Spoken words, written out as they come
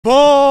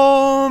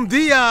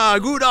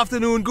Good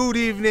afternoon, good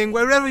evening,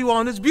 wherever you are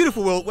in this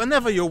beautiful world,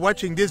 whenever you're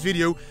watching this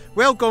video.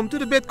 Welcome to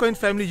the Bitcoin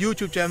Family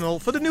YouTube channel.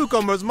 For the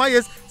newcomers, my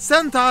is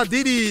Santa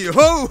Didi.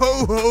 Ho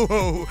ho ho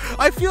ho!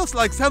 I feels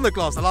like Santa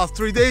Claus the last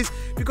 3 days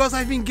because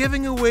I've been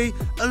giving away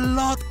a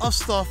lot of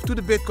stuff to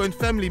the Bitcoin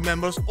Family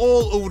members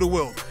all over the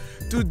world.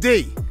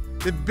 Today,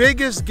 the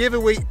biggest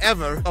giveaway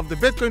ever of the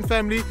Bitcoin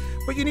Family,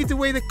 but you need to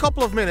wait a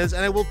couple of minutes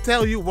and I will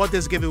tell you what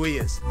this giveaway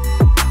is.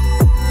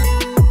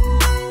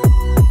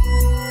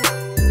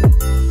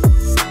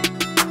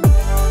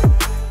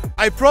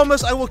 I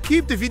promise I will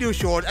keep the video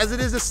short as it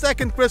is the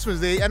second Christmas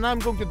day and I'm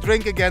going to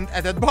drink again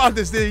at that bar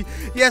this day.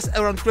 Yes,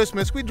 around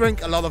Christmas we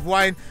drink a lot of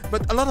wine,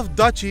 but a lot of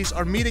Dutchies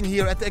are meeting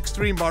here at the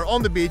Extreme Bar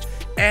on the beach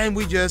and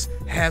we just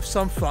have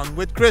some fun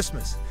with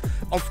Christmas.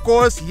 Of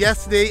course,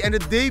 yesterday and the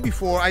day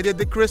before I did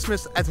the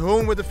Christmas at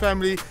home with the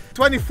family.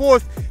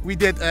 24th we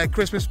did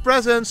Christmas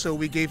presents, so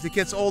we gave the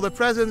kids all the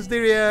presents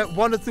they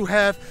wanted to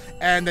have.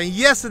 And then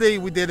yesterday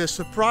we did a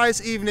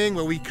surprise evening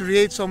where we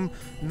create some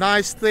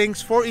nice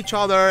things for each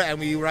other and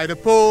we write a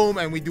poem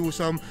and we do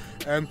some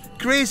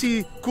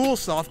crazy cool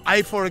stuff.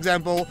 I, for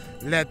example,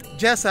 let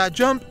Jessa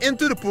jump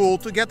into the pool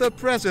to get a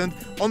present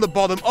on the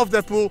bottom of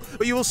that pool,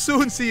 but you will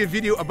soon see a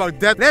video about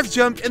that. Let's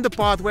jump in the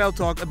part where I'll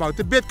talk about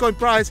the Bitcoin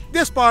price.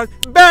 This part,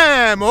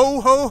 bam,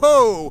 ho ho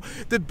ho!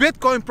 The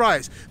Bitcoin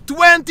price,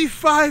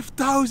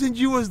 25,000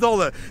 US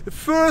dollar. The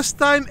first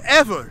time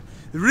ever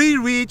we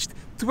reached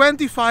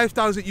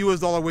 25,000 US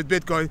dollar with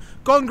Bitcoin.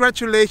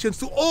 Congratulations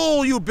to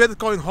all you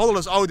Bitcoin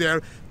hodlers out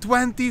there.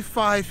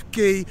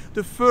 25k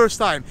the first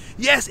time.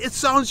 Yes, it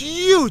sounds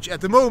huge at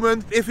the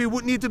moment. If we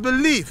would need to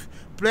believe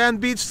Plan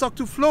B stock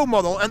to flow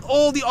model and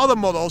all the other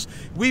models,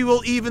 we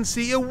will even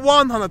see a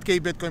 100k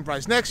Bitcoin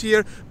price next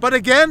year. But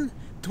again,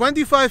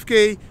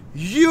 25k,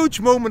 huge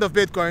moment of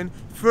Bitcoin.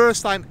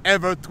 First time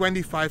ever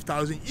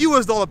 25,000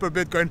 US dollar per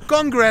Bitcoin.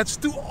 Congrats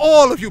to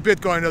all of you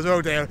Bitcoiners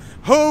out there.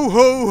 Ho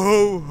ho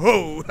ho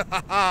ho.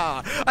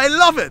 I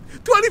love it.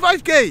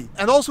 25k.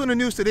 And also in the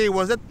news today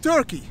was that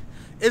Turkey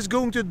is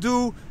going to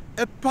do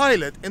a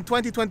pilot in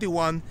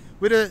 2021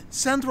 with a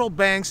central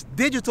bank's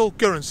digital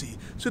currency.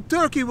 So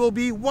Turkey will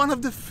be one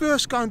of the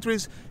first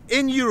countries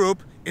in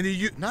Europe,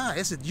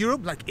 is it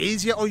Europe, like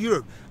Asia or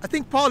Europe? I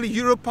think partly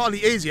Europe,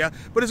 partly Asia,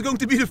 but it's going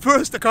to be the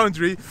first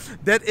country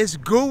that is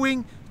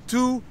going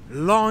to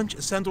launch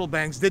a central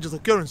bank's digital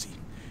currency.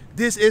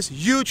 This is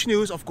huge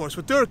news, of course,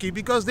 for Turkey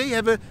because they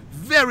have a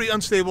very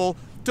unstable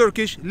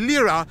Turkish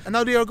lira and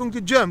now they are going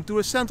to jump to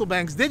a central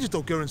bank's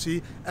digital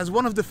currency as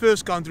one of the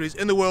first countries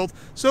in the world.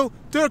 So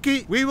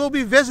Turkey, we will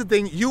be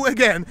visiting you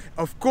again,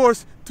 of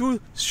course, to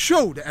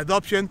show the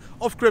adoption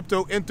of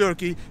crypto in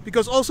Turkey,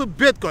 because also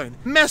Bitcoin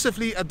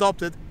massively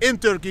adopted in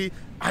Turkey.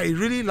 I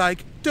really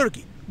like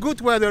Turkey.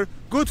 Good weather,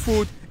 good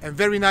food and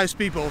very nice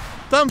people.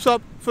 Thumbs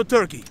up for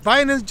Turkey.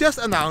 Binance just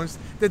announced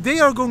that they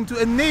are going to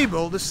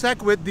enable the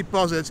SegWit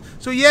deposits.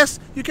 So yes,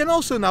 you can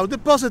also now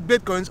deposit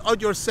Bitcoins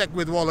out your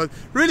SegWit wallet.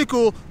 Really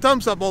cool.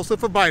 Thumbs up also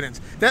for Binance.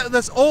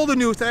 That's all the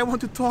news that I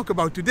want to talk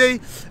about today.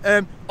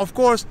 Of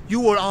course, you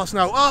will ask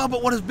now,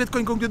 but what is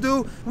Bitcoin going to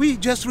do? We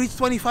just reached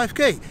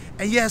 25k.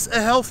 And yes,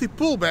 a healthy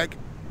pullback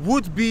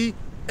would be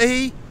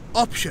an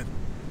option.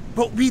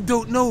 But we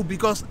don't know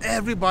because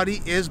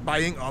everybody is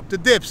buying up the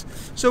dips.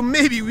 So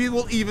maybe we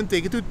will even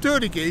take it to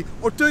 30k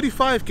or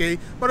 35k.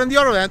 But on the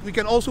other hand, we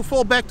can also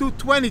fall back to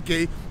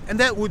 20k and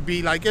that would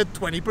be like a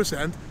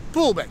 20%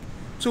 pullback.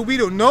 So we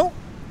don't know,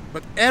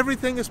 but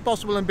everything is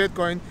possible in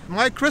Bitcoin.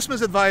 My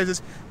Christmas advice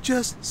is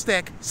just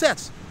stack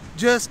sats.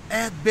 Just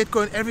add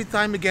Bitcoin every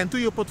time again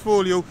to your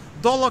portfolio.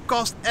 Dollar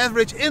cost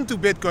average into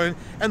Bitcoin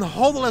and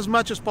hodl as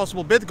much as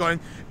possible Bitcoin,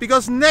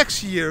 because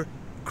next year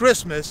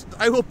Christmas,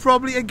 I will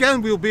probably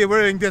again will be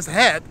wearing this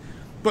hat,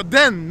 but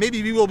then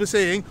maybe we will be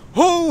saying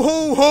ho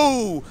ho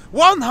ho,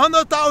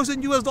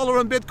 100,000 US dollar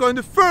on Bitcoin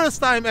the first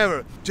time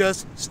ever.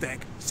 Just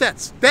stack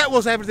sats. That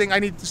was everything I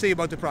need to say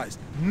about the price.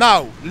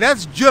 Now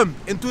let's jump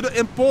into the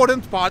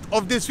important part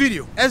of this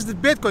video. As the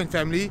Bitcoin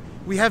family,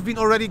 we have been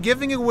already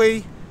giving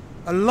away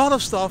a lot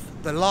of stuff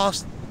the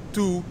last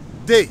 2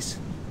 days.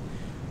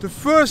 The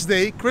first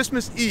day,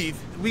 Christmas Eve,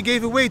 we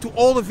gave away to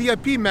all the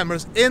VIP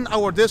members in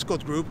our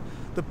Discord group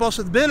the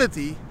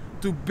possibility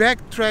to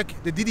backtrack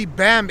the Didi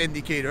BAM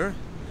indicator,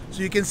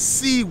 so you can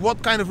see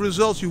what kind of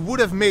results you would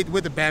have made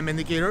with the BAM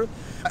indicator.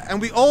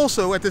 And we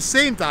also at the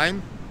same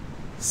time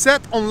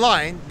set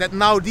online that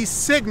now these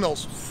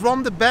signals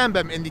from the BAM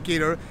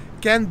indicator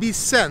can be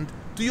sent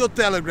to your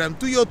Telegram,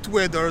 to your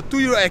Twitter, to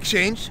your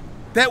exchange.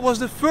 That was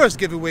the first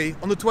giveaway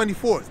on the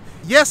 24th.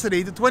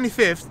 Yesterday, the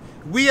 25th,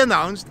 we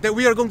announced that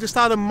we are going to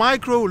start a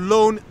micro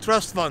loan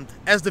trust fund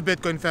as the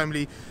Bitcoin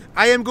family.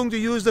 I am going to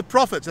use the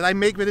profits that I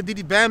make with the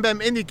Didi BAM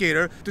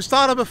indicator to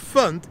start up a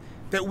fund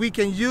that we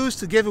can use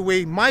to give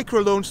away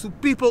microloans to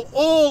people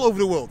all over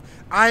the world.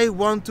 I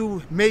want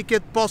to make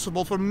it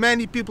possible for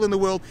many people in the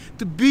world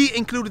to be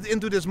included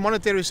into this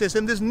monetary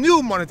system, this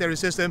new monetary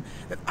system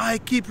that I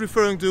keep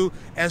referring to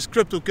as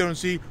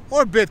cryptocurrency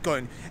or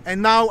Bitcoin.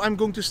 And now I'm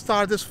going to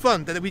start this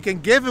fund that we can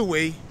give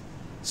away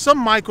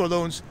some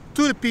microloans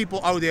to the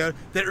people out there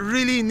that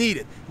really need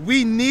it.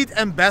 We need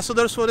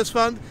ambassadors for this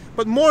fund,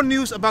 but more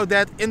news about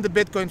that in the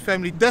Bitcoin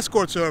Family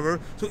Discord server.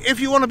 So if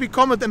you want to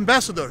become an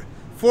ambassador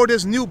for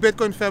this new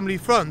Bitcoin Family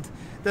Fund,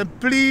 then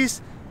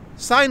please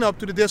sign up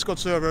to the Discord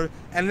server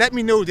and let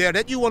me know there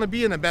that you want to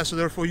be an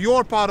ambassador for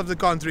your part of the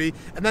country,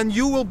 and then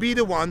you will be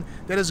the one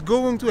that is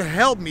going to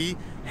help me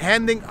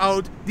handing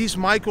out these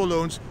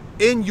microloans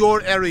in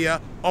your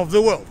area of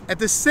the world. At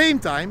the same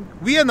time,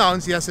 we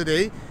announced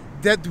yesterday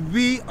that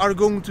we are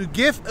going to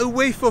give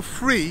away for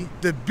free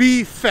the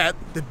BFAT,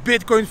 the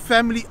Bitcoin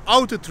Family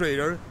Auto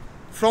Trader,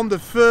 from the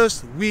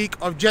first week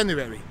of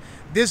January.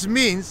 This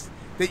means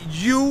that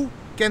you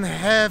can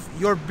have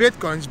your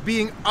Bitcoins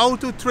being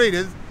auto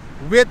traded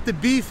with the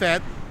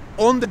BFAT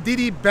on the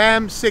Didi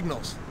BAM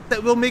signals.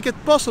 That will make it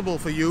possible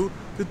for you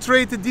to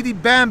trade the Didi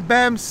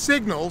BAM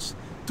signals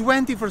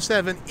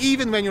 24/7,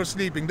 even when you're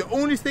sleeping. The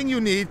only thing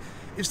you need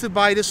is to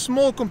buy the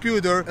small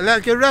computer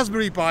like a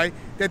Raspberry Pi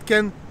that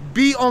can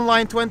be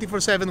online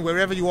 24/7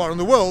 wherever you are in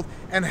the world,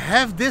 and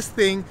have this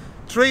thing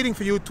trading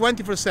for you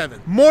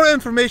 24/7. More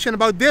information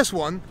about this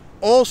one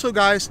also,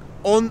 guys,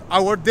 on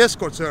our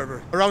Discord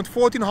server. Around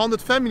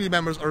 1,400 family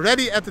members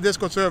already at the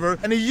Discord server,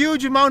 and a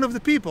huge amount of the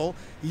people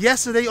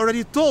yesterday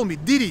already told me,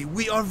 Didi,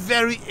 we are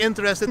very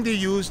interested to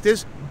use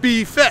this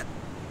BFAT,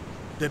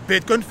 the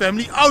Bitcoin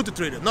Family Auto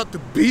Trader. Not the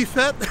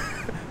BFAT,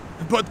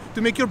 but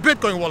to make your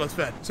Bitcoin wallet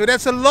fat. So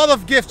that's a lot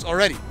of gifts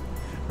already.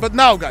 But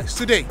now, guys,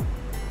 today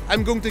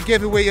I'm going to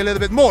give away a little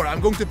bit more. I'm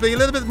going to play a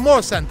little bit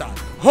more Santa.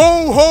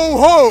 Ho, ho,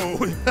 ho!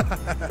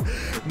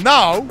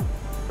 Now,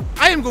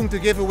 I am going to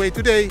give away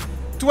today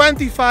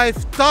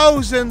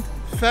 25,000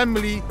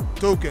 family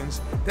tokens.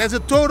 That's a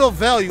total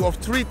value of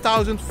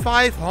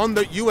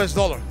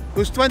 $3,500.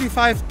 Those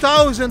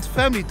 25,000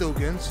 family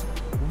tokens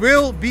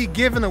will be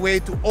given away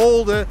to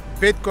all the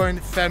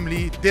Bitcoin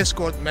Family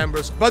Discord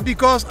members. But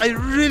because I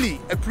really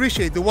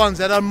appreciate the ones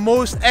that are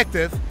most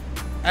active,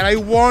 and I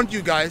warned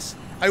you guys,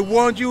 I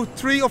warned you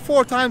 3 or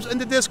 4 times in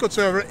the Discord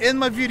server in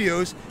my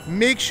videos,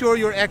 make sure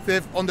you're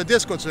active on the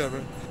Discord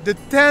server. The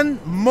 10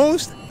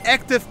 most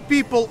active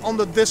people on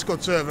the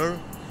Discord server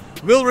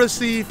will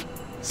receive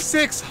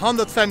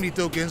 600 family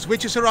tokens,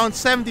 which is around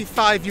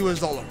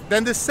 $75.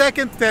 Then the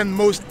second 10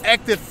 most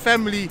active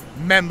family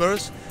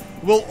members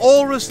will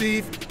all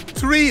receive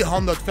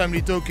 300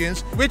 family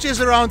tokens, which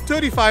is around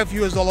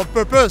 $35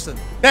 per person.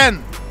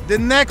 Then the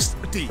next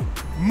 30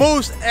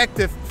 most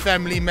active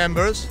family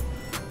members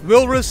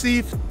will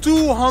receive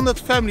 200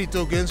 family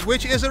tokens,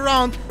 which is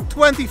around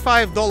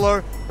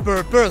 $25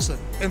 per person.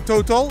 In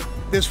total,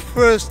 this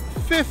first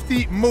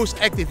 50 most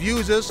active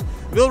users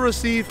will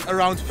receive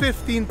around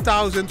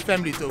 15,000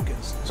 family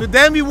tokens. So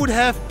then we would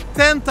have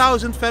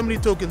 10,000 family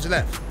tokens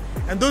left.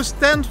 And those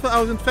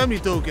 10,000 family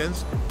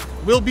tokens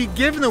will be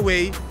given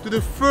away to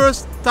the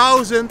first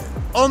 1,000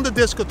 on the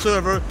Discord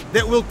server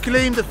that will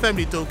claim the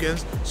family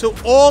tokens. So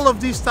all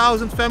of these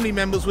 1,000 family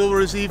members will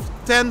receive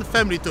 10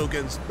 family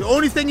tokens. The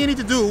only thing you need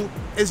to do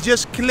is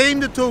just claim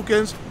the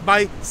tokens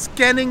by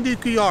scanning the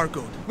QR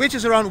code, which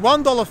is around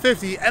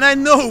 $1.50. And I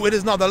know it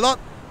is not a lot,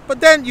 but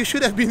then you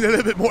should have been a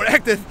little bit more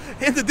active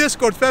in the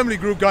Discord family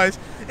group, guys.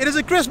 It is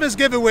a Christmas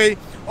giveaway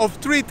of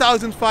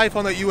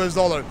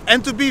 $3,500.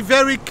 And to be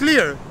very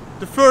clear,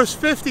 the first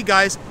 50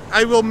 guys,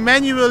 I will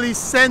manually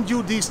send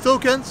you these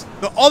tokens.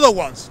 The other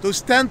ones, those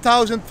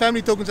 10,000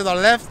 family tokens that are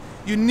left,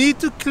 you need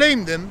to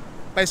claim them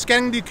by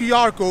scanning the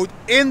QR code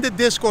in the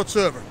Discord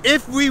server.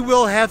 If we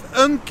will have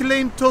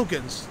unclaimed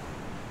tokens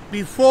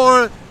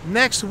before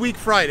next week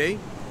Friday,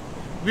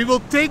 we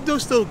will take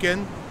those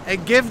tokens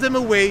and give them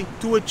away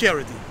to a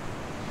charity.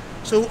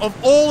 So of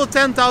all the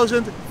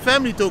 10,000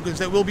 family tokens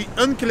that will be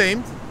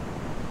unclaimed,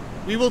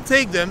 we will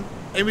take them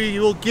and we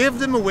will give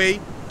them away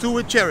to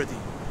a charity.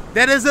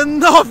 That is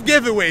enough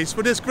giveaways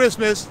for this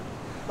Christmas.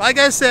 Like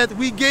I said,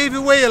 we gave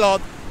away a lot,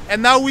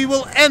 and now we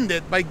will end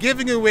it by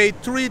giving away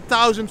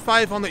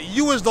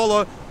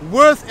 $3,500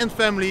 worth in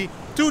family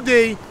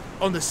today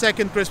on the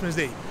second Christmas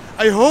day.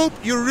 I hope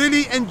you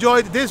really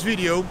enjoyed this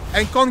video,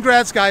 and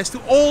congrats guys to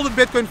all the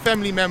Bitcoin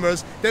family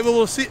members that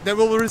will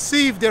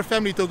receive their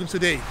family tokens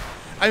today.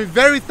 I'm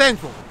very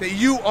thankful that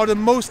you are the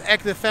most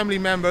active family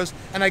members,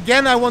 and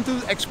again I want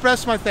to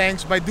express my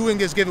thanks by doing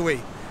this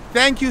giveaway.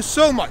 Thank you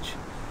so much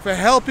for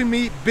helping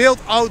me build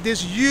out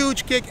this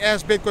huge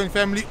kick-ass Bitcoin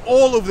family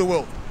all over the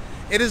world.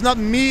 It is not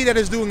me that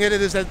is doing it,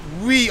 it is that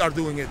we are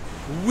doing it.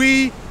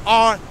 We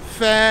are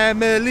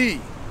family.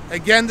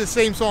 Again, the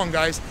same song,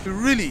 guys.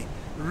 Really,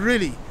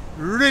 really,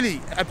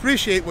 really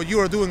appreciate what you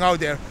are doing out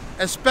there,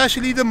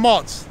 especially the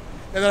mods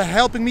that are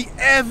helping me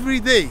every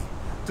day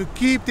to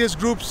keep this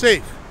group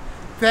safe.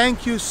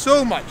 Thank you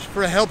so much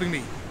for helping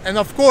me. And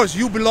of course,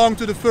 you belong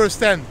to the first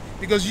 10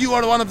 because you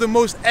are one of the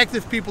most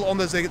active people on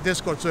this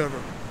Discord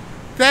server.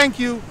 Thank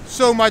you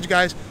so much,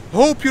 guys.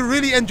 Hope you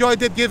really enjoyed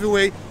that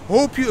giveaway.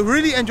 Hope you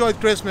really enjoyed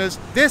Christmas.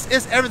 This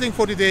is everything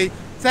for today.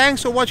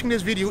 Thanks for watching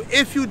this video.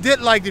 If you did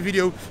like the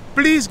video,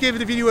 please give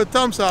the video a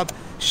thumbs up,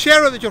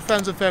 share it with your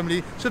friends and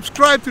family,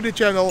 subscribe to the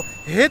channel,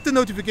 hit the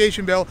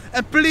notification bell,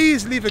 and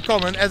please leave a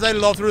comment, as I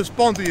love to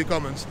respond to your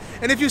comments.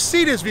 And if you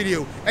see this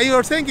video and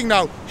you're thinking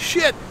now,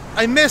 shit,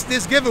 I missed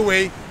this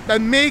giveaway,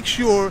 then make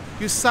sure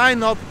you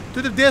sign up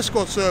to the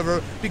Discord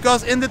server,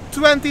 because in the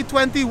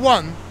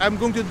 2021 I'm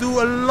going to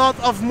do a lot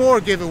of more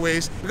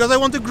giveaways, because I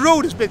want to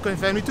grow this Bitcoin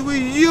family to a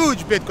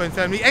huge Bitcoin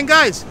family. And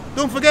guys,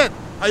 don't forget,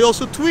 I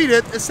also tweeted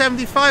a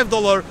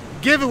 $75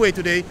 giveaway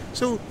today.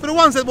 So for the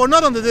ones that were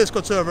not on the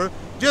Discord server,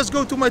 just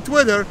go to my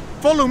Twitter,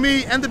 follow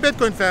me and the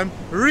Bitcoin fam,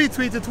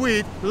 retweet the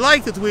tweet,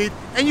 like the tweet,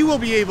 and you will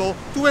be able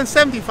to win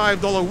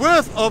 $75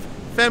 worth of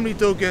family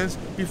tokens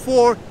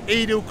before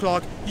 8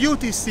 o'clock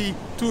UTC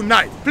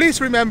tonight. Please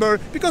remember,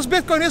 because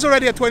Bitcoin is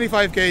already at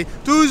 25k,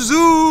 to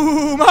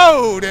zoom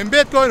out and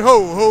Bitcoin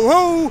ho ho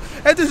ho,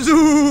 and to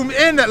zoom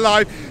in at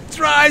life.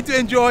 Try to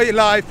enjoy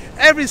life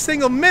every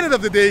single minute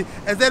of the day,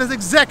 as that is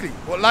exactly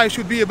what life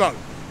should be about.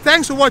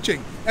 Thanks for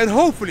watching, and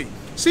hopefully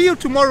see you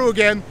tomorrow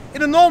again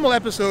in a normal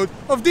episode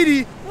of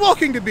Didi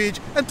walking the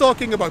beach and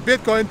talking about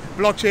Bitcoin,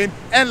 blockchain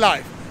and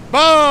life.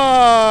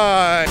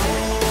 Bye!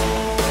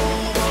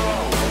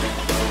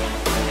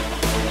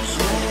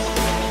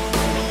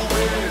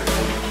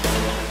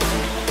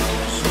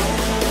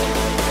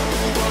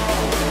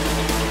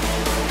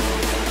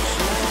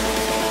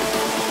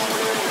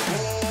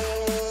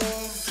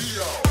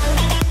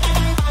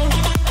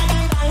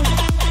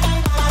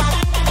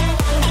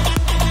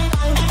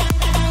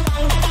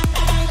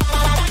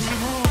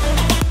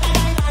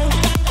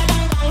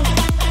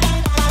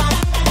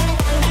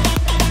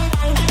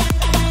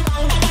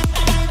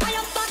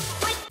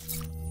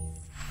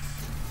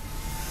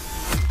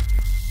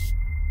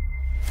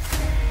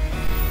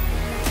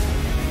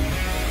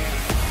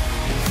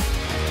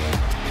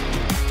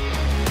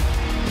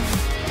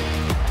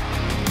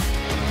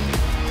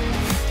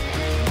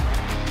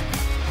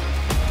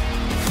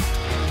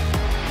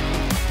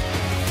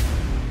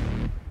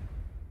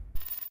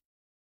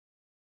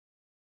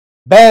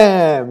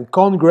 Bam!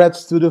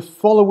 Congrats to the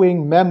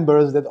following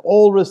members that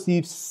all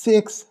received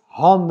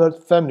 600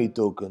 family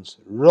tokens.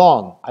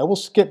 Ron, I will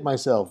skip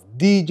myself,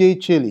 DJ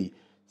Chili,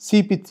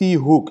 CPT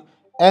Hook,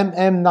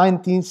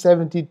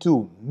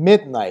 MM1972,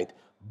 Midnight,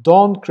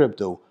 Don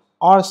Crypto,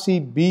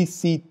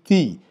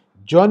 RCBCT,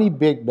 Johnny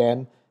Big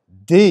Ben,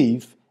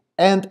 Dave,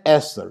 and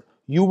Esther.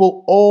 You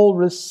will all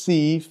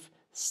receive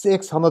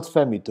 600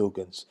 family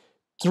tokens.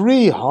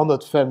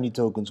 300 family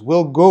tokens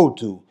will go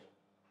to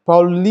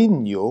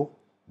Paulinho,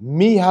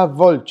 Miha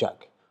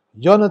Volchak,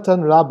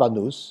 Jonathan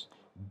Rabanus,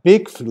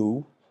 Big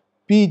Flu,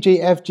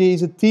 PJFJ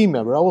is a team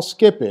member, I will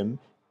skip him,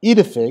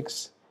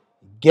 Edifix,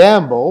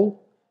 Gamble,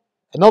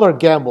 another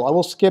Gamble, I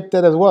will skip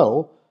that as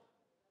well,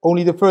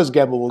 only the first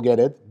Gamble will get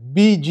it,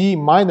 BG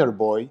Miner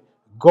Boy,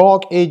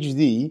 GOG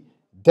HD,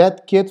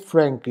 That Kid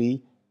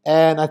Frankie,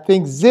 and I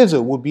think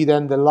Zizzo would be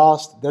then the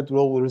last that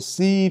will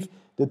receive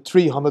the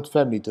 300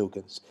 family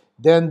tokens.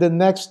 Then the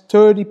next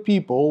 30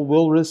 people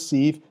will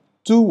receive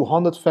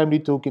 200 family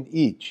token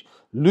each.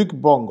 Luke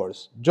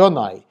Bongers,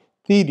 Jonai,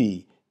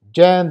 Didi,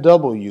 Jan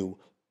W,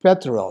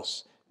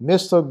 Petros,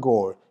 Mr.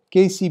 Gore,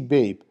 Casey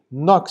Babe,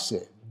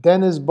 Noxe,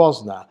 Dennis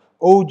Bosna,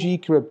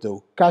 OG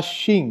Crypto,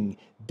 Kashing,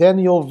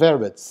 Daniel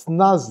Verrett,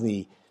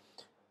 Snazzy,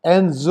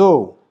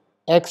 Enzo,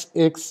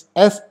 SX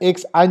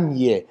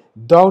Anye,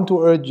 Down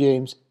to Earth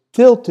James,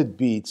 Tilted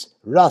Beats,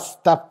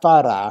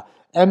 Rastafara,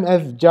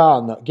 MF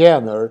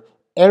Ganner,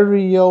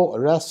 Ariel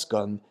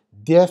Rascon,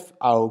 Def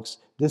Aux,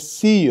 The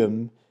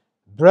Seum,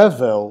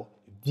 Breville,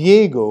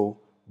 Diego,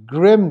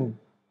 Grim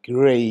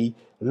Gray,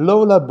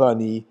 Lola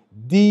Bunny,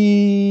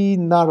 D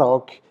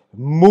Narok,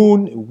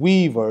 Moon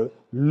Weaver,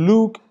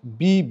 Luke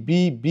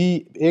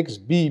BBBXBB,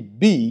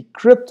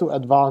 Crypto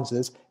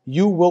Advances.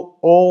 You will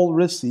all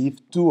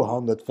receive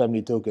 200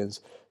 family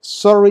tokens.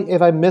 Sorry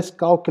if I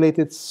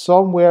miscalculated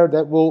somewhere,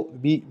 that will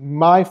be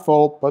my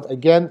fault, but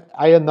again,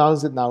 I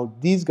announced it now.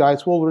 These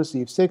guys will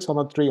receive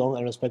 600, 300,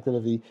 and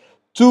respectively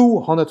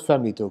 200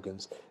 family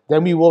tokens.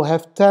 Then we will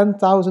have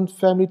 10,000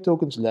 family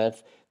tokens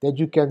left that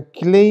you can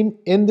claim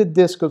in the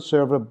Discord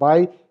server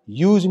by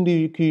using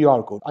the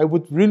QR code. I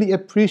would really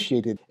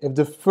appreciate it if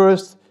the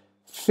first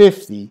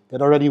 50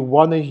 that already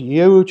won a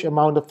huge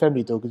amount of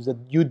family tokens, that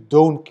you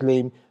don't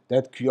claim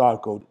that QR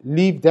code.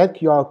 Leave that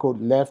QR code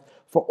left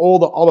for all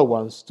the other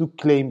ones to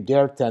claim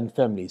their 10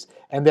 families.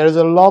 And there's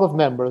a lot of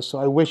members, so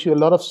I wish you a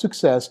lot of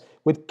success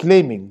with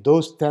claiming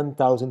those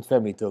 10,000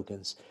 family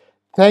tokens.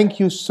 Thank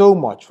you so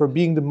much for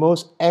being the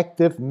most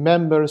active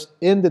members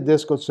in the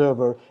Discord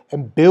server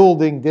and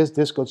building this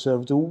Discord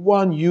server to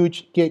one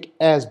huge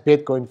kick-ass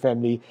Bitcoin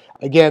family.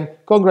 Again,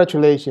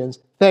 congratulations,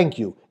 thank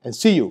you, and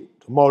see you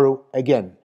tomorrow again.